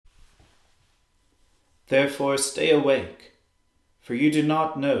Therefore stay awake, for you do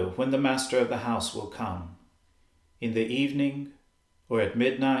not know when the master of the house will come, in the evening, or at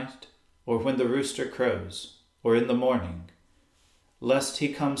midnight, or when the rooster crows, or in the morning, lest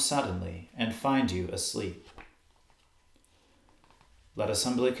he come suddenly and find you asleep. Let us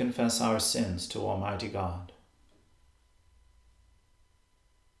humbly confess our sins to Almighty God.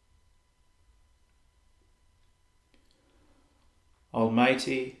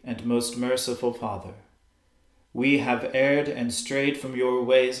 Almighty and most merciful Father, we have erred and strayed from your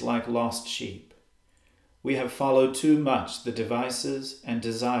ways like lost sheep. We have followed too much the devices and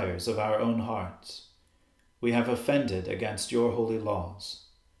desires of our own hearts. We have offended against your holy laws.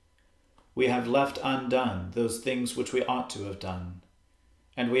 We have left undone those things which we ought to have done,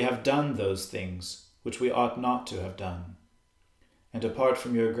 and we have done those things which we ought not to have done. And apart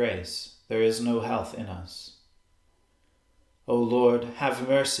from your grace, there is no health in us. O Lord, have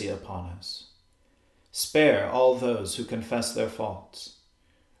mercy upon us. Spare all those who confess their faults.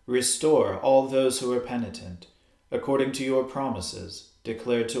 Restore all those who are penitent, according to your promises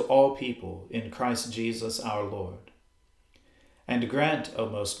declared to all people in Christ Jesus our Lord. And grant, O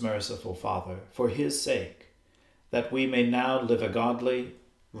most merciful Father, for his sake, that we may now live a godly,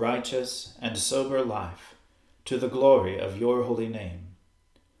 righteous, and sober life, to the glory of your holy name.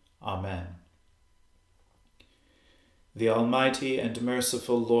 Amen. The Almighty and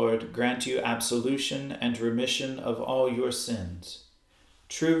merciful Lord grant you absolution and remission of all your sins,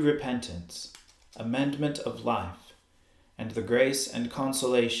 true repentance, amendment of life, and the grace and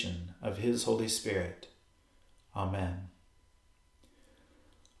consolation of his Holy Spirit. Amen.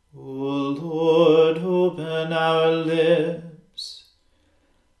 O Lord, open our lips,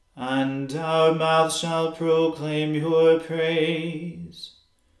 and our mouth shall proclaim your praise.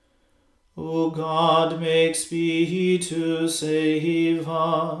 O God, make speed to save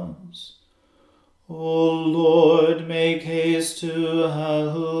us. O Lord, make haste to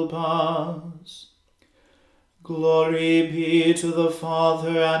help us. Glory be to the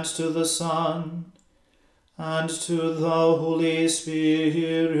Father, and to the Son, and to the Holy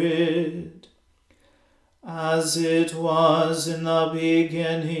Spirit, as it was in the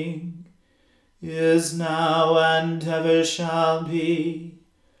beginning, is now, and ever shall be,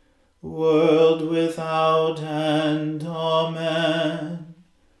 world without end. Amen.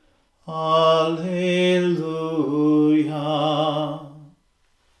 Alleluia.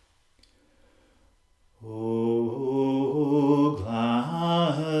 O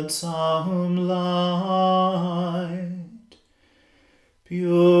gladsome light,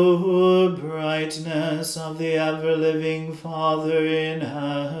 pure brightness of the ever-living Father in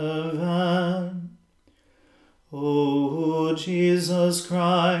heaven, O Jesus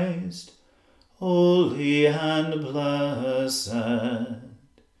Christ, holy and blessed,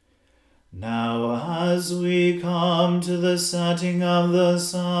 now as we come to the setting of the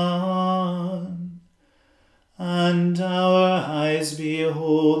sun, and our eyes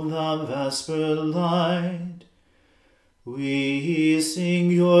behold the vesper light, we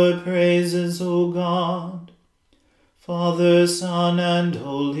sing your praises, O God, Father, Son, and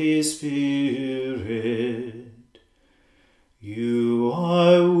Holy Spirit. You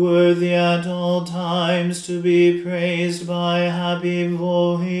are worthy at all times to be praised by happy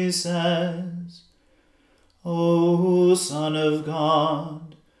voices, O Son of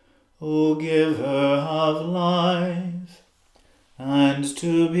God, O Giver of life, and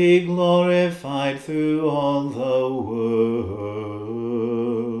to be glorified through all the world.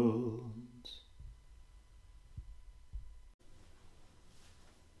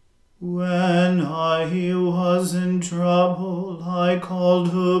 When I was in trouble, I called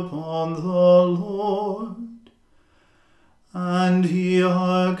upon the Lord, and he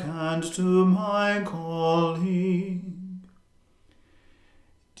hearkened to my calling.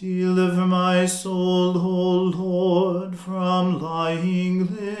 Deliver my soul, O Lord, from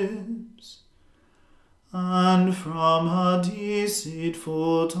lying lips, and from a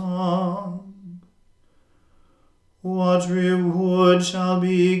deceitful tongue. What reward shall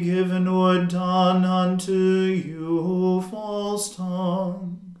be given or done unto you, O false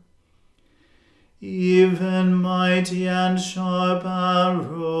tongue? Even mighty and sharp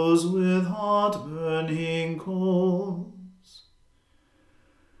arrows with hot burning coals.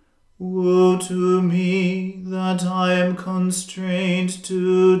 Woe to me that I am constrained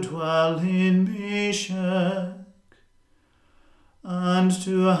to dwell in Meshach, and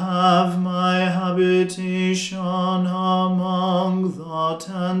to have my habitation among the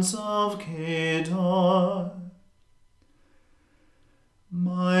tents of Kedar.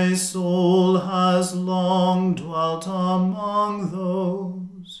 My soul has long dwelt among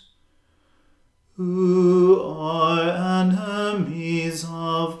those who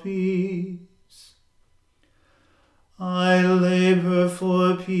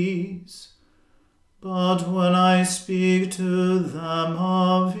them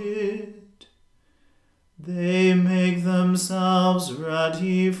of it. They make themselves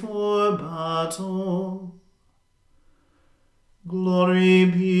ready for battle. Glory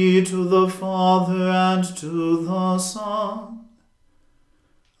be to the Father and to the Son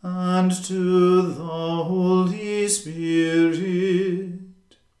and to the Holy Spirit,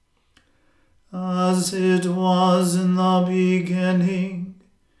 as it was in the beginning,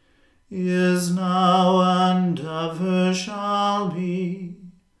 is now, and ever shall be,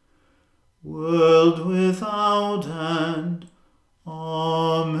 world without end.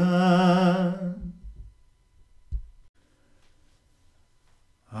 Amen.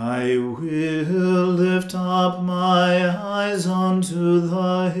 I will lift up my eyes unto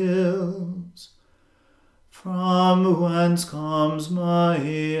the hills, from whence comes my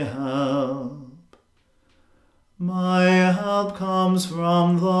help. My help comes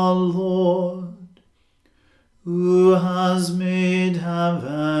from the Lord, who has made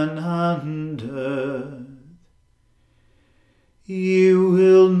heaven and earth. He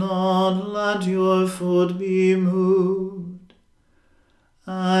will not let your foot be moved,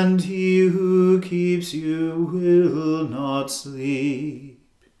 and he who keeps you will not sleep.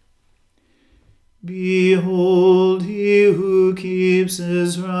 Behold, he who keeps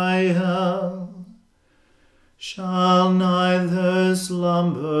Israel shall neither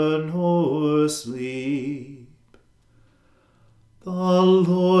slumber nor sleep. The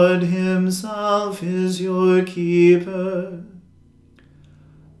Lord himself is your keeper.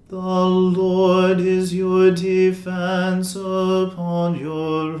 The Lord is your defense upon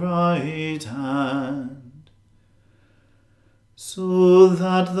your right hand, so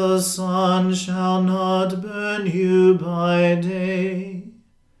that the sun shall not burn you by day,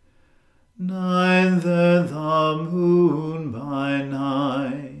 neither the moon by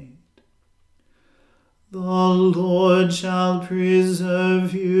night. The Lord shall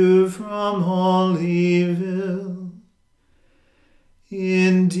preserve you from all evil.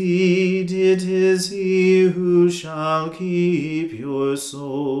 Indeed, it is he who shall keep your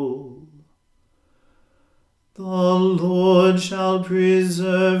soul. The Lord shall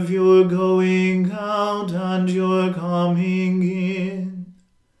preserve your going out and your coming in,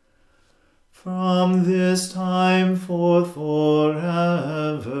 from this time forth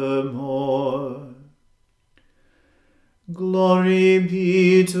forevermore. Glory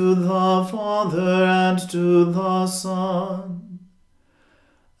be to the Father and to the Son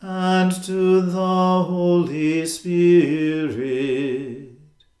and to the Holy Spirit,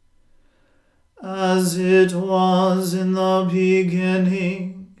 as it was in the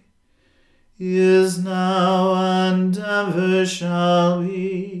beginning, is now, and ever shall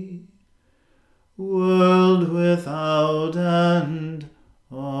be, world without end.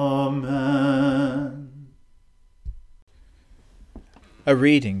 Amen. A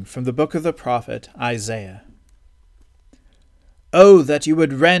reading from the book of the prophet Isaiah. Oh, that you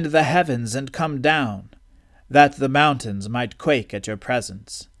would rend the heavens and come down, that the mountains might quake at your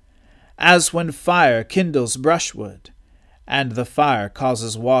presence. As when fire kindles brushwood, and the fire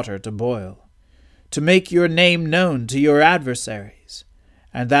causes water to boil, to make your name known to your adversaries,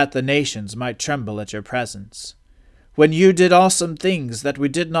 and that the nations might tremble at your presence. When you did awesome things that we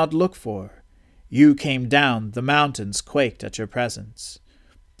did not look for, you came down, the mountains quaked at your presence.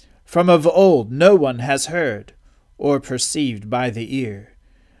 From of old no one has heard, or perceived by the ear.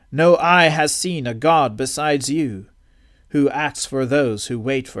 No eye has seen a God besides you, who acts for those who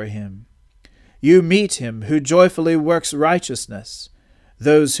wait for him. You meet him who joyfully works righteousness,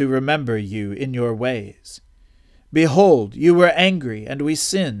 those who remember you in your ways. Behold, you were angry, and we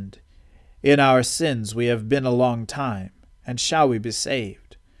sinned. In our sins we have been a long time, and shall we be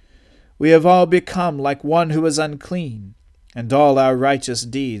saved? We have all become like one who is unclean, and all our righteous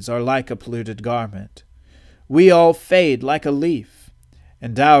deeds are like a polluted garment. We all fade like a leaf,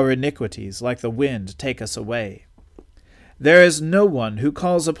 and our iniquities like the wind take us away. There is no one who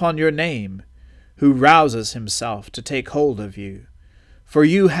calls upon your name, who rouses himself to take hold of you. For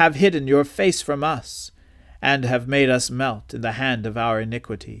you have hidden your face from us, and have made us melt in the hand of our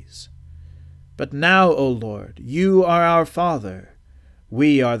iniquities. But now, O Lord, you are our Father.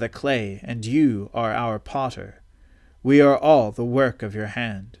 We are the clay, and you are our potter. We are all the work of your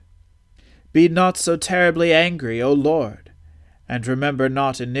hand. Be not so terribly angry, O Lord, and remember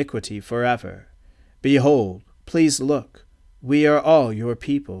not iniquity forever. Behold, please look, we are all your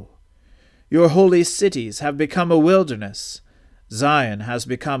people. Your holy cities have become a wilderness. Zion has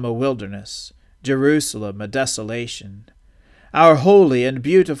become a wilderness, Jerusalem a desolation. Our holy and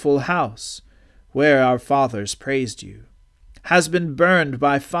beautiful house, where our fathers praised you, has been burned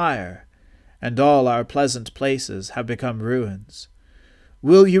by fire, and all our pleasant places have become ruins.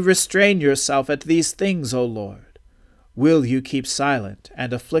 Will you restrain yourself at these things, O Lord? Will you keep silent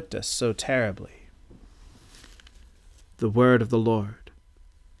and afflict us so terribly? The word of the Lord.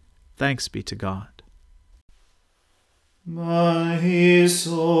 Thanks be to God. My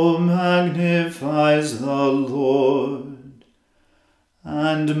soul magnifies the Lord,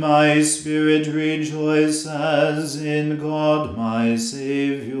 and my spirit rejoices in God my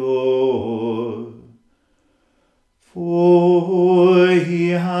Saviour. For he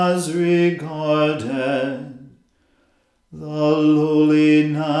has regarded the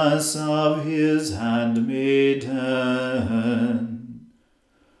lowliness of his handmaiden.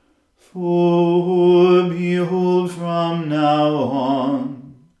 For behold, from now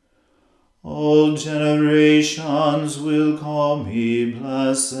on, all generations will call me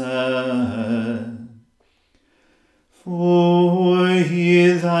blessed. For he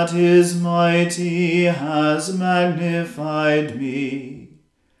that is mighty has magnified me,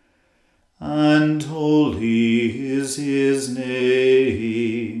 and holy is his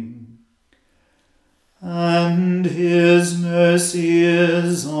name. And his mercy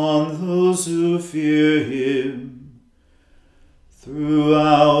is on those who fear him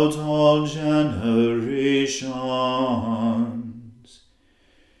throughout all generations.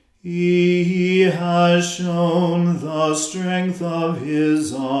 He has shown the strength of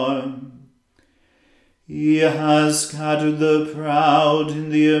his arm. He has scattered the proud in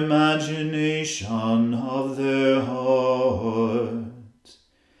the imagination of their hearts.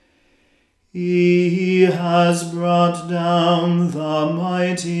 He has brought down the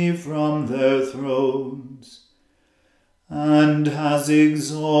mighty from their thrones, and has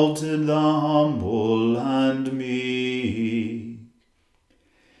exalted the humble and meek.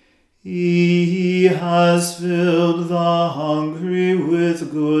 He has filled the hungry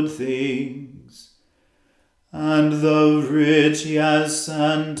with good things, and the rich he has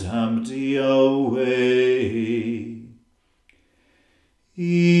sent empty away.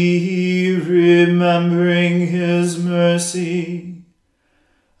 He, remembering his mercy,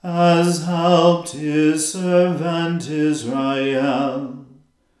 has helped his servant Israel,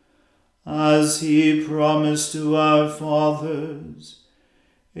 as he promised to our fathers,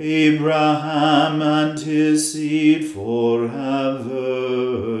 Abraham and his seed forever.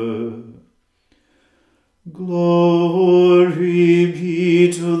 Glory be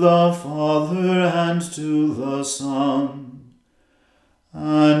to the Father and to the Son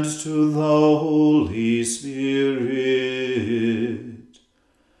and to the Holy Spirit,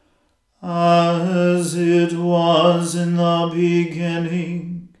 as it was in the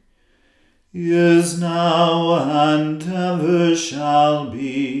beginning, is now, and ever shall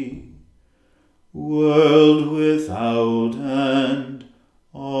be, world without end.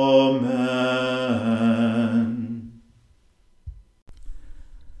 Amen.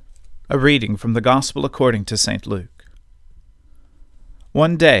 A reading from the Gospel according to St. Luke.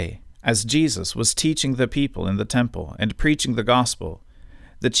 One day, as Jesus was teaching the people in the temple and preaching the gospel,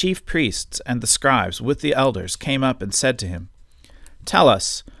 the chief priests and the scribes with the elders came up and said to him, "Tell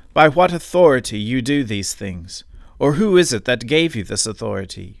us, by what authority you do these things, or who is it that gave you this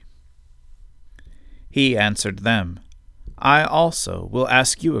authority?" He answered them, "I also will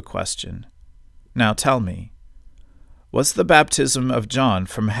ask you a question. Now tell me, was the baptism of John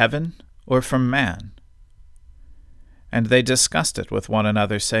from heaven or from man?" And they discussed it with one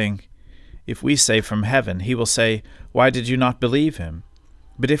another, saying, "If we say from heaven, he will say, 'Why did you not believe him?'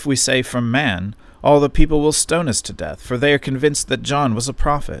 But if we say from man, all the people will stone us to death, for they are convinced that John was a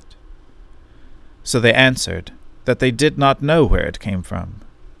prophet." So they answered that they did not know where it came from.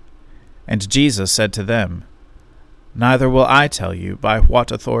 And Jesus said to them, "Neither will I tell you by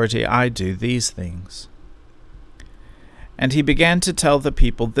what authority I do these things." And he began to tell the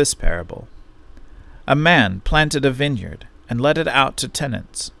people this parable. A man planted a vineyard, and let it out to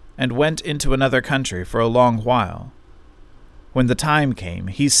tenants, and went into another country for a long while. When the time came,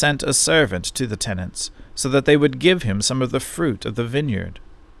 he sent a servant to the tenants, so that they would give him some of the fruit of the vineyard.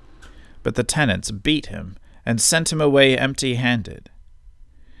 But the tenants beat him, and sent him away empty-handed.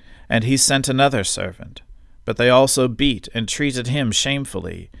 And he sent another servant, but they also beat and treated him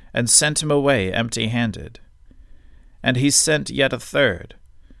shamefully, and sent him away empty-handed. And he sent yet a third.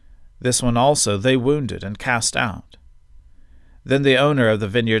 This one also they wounded and cast out. Then the owner of the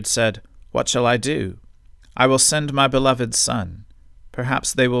vineyard said, "What shall I do? I will send my beloved son.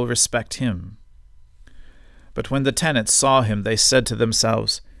 Perhaps they will respect him." But when the tenants saw him, they said to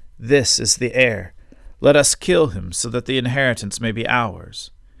themselves, "This is the heir. Let us kill him, so that the inheritance may be ours."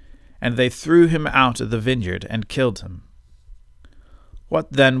 And they threw him out of the vineyard and killed him.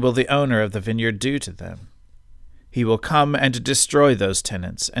 What then will the owner of the vineyard do to them? he will come and destroy those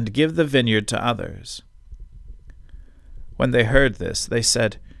tenants and give the vineyard to others." When they heard this, they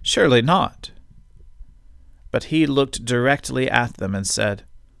said, "Surely not." But he looked directly at them and said,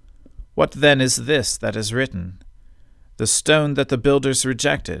 "What then is this that is written? The stone that the builders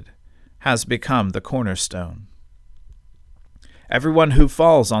rejected has become the cornerstone. Everyone who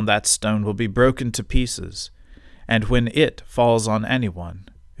falls on that stone will be broken to pieces, and when it falls on anyone,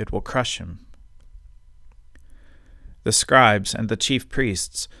 it will crush him." The scribes and the chief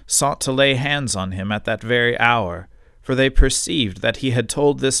priests sought to lay hands on him at that very hour, for they perceived that he had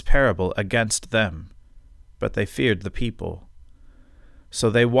told this parable against them, but they feared the people. So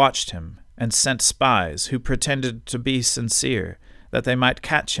they watched him and sent spies who pretended to be sincere, that they might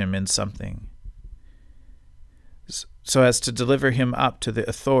catch him in something, so as to deliver him up to the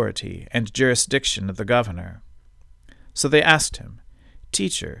authority and jurisdiction of the governor. So they asked him,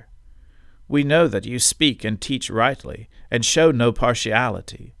 "Teacher, we know that you speak and teach rightly, and show no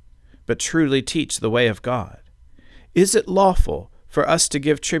partiality, but truly teach the way of God. Is it lawful for us to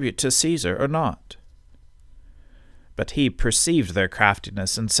give tribute to Caesar or not?" But he perceived their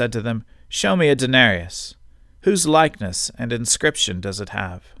craftiness and said to them, "Show me a denarius. Whose likeness and inscription does it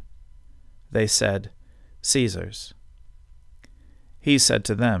have?" They said, "Caesar's." He said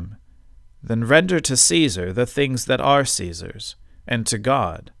to them, "Then render to Caesar the things that are Caesar's, and to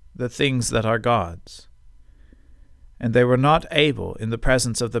God the things that are God's." And they were not able in the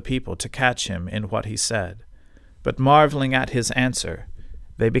presence of the people to catch him in what he said, but marveling at his answer,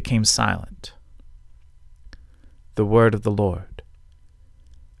 they became silent. The word of the Lord.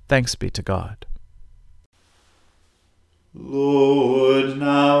 Thanks be to God. Lord,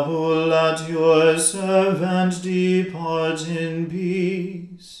 now let your servant depart in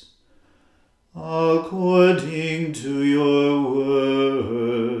peace, according to your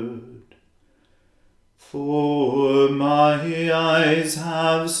word. For my eyes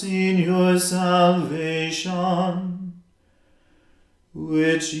have seen your salvation,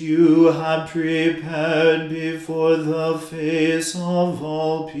 which you have prepared before the face of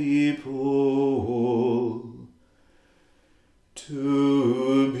all people,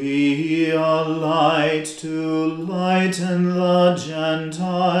 to be a light to lighten the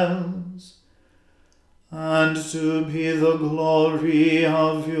Gentiles, and to be the glory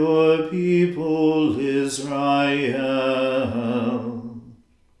of your people Israel.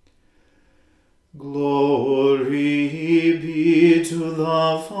 Glory be to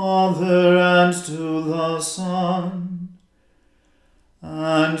the Father and to the Son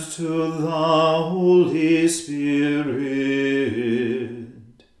and to the Holy Spirit,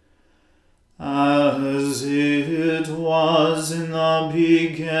 as it was in the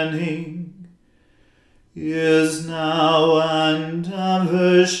beginning, is now, and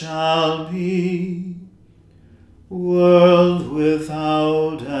ever shall be, world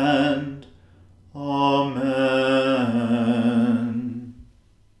without end. Amen.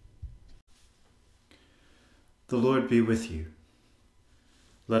 The Lord be with you.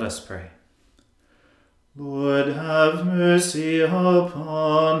 Let us pray. Lord, have mercy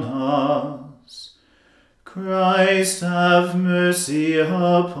upon us. Christ, have mercy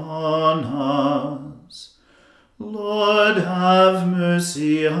upon us. Lord, have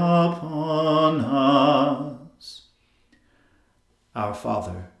mercy upon us. Our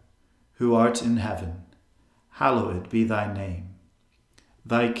Father, who art in heaven, hallowed be thy name.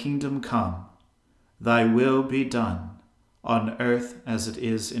 Thy kingdom come, thy will be done, on earth as it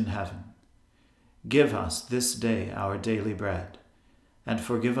is in heaven. Give us this day our daily bread, and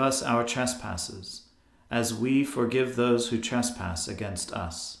forgive us our trespasses, as we forgive those who trespass against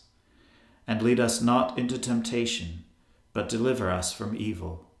us. And lead us not into temptation, but deliver us from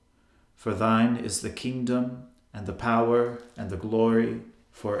evil. For thine is the kingdom, and the power, and the glory,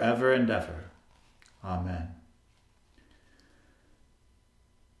 forever and ever. Amen.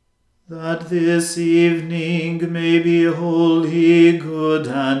 That this evening may be wholly good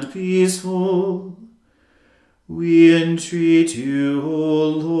and peaceful, we entreat you, O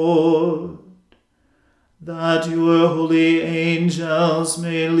Lord, that your holy angels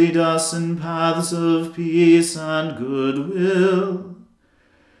may lead us in paths of peace and goodwill.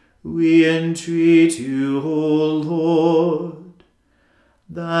 We entreat you, O Lord,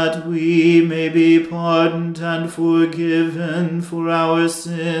 that we may be pardoned and forgiven for our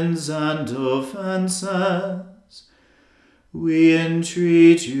sins and offenses. We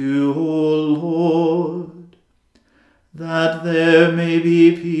entreat you, O Lord, that there may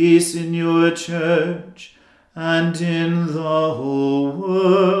be peace in your church and in the whole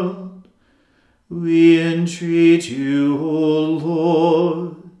world. We entreat you, O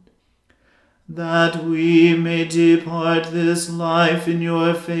Lord, that we may depart this life in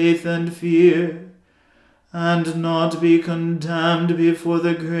your faith and fear, and not be condemned before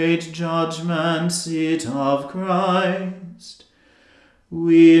the great judgment seat of Christ.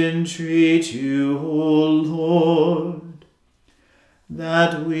 We entreat you, O Lord,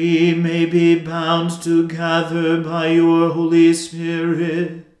 that we may be bound together by your Holy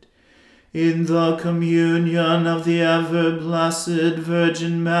Spirit in the communion of the ever-blessed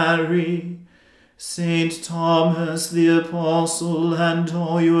Virgin Mary, Saint Thomas the Apostle, and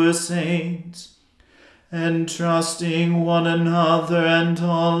all your saints, entrusting one another and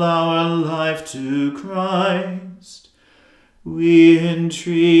all our life to Christ. We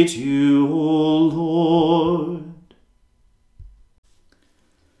entreat you, O Lord.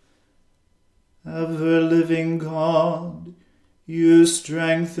 Ever-living God, you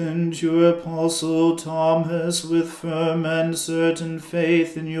strengthened your Apostle Thomas with firm and certain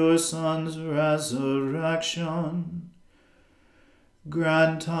faith in your Son's resurrection.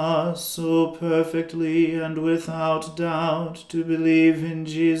 Grant us so perfectly and without doubt to believe in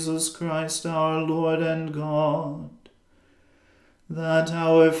Jesus Christ our Lord and God, that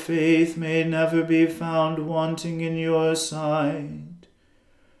our faith may never be found wanting in your sight.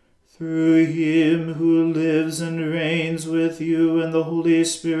 Through him who lives and reigns with you and the Holy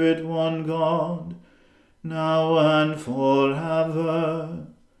Spirit, one God, now and forever.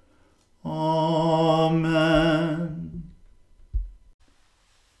 Amen.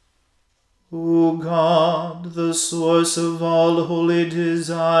 O God, the source of all holy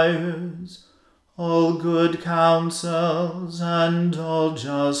desires, all good counsels, and all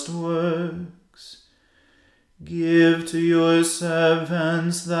just works, give to your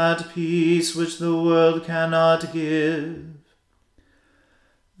servants that peace which the world cannot give,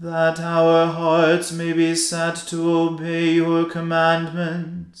 that our hearts may be set to obey your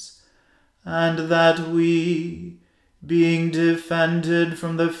commandments, and that we, being defended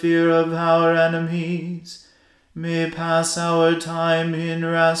from the fear of our enemies, may pass our time in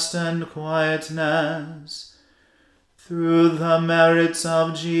rest and quietness, through the merits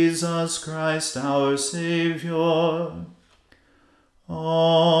of Jesus Christ our Saviour.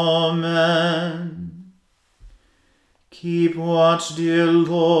 Amen. Keep watch, dear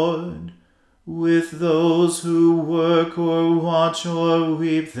Lord, with those who work or watch or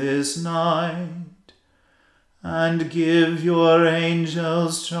weep this night, and give your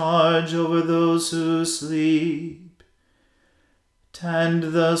angels charge over those who sleep.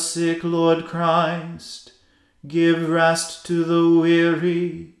 Tend the sick, Lord Christ. Give rest to the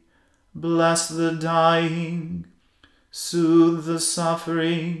weary, bless the dying, soothe the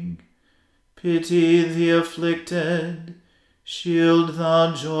suffering, pity the afflicted, shield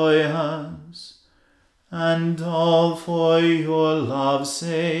the joyous, and all for your love's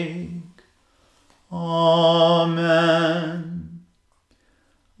sake. Amen.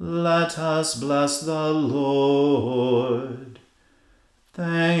 Let us bless the Lord.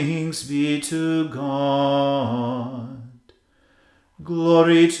 Thanks be to God.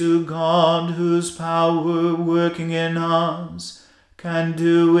 Glory to God, whose power working in us can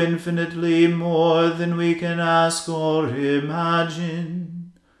do infinitely more than we can ask or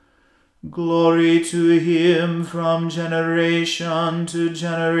imagine. Glory to him from generation to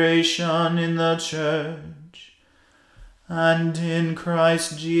generation in the Church, and in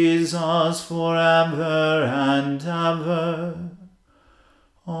Christ Jesus forever and ever.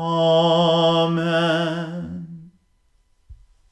 Amen.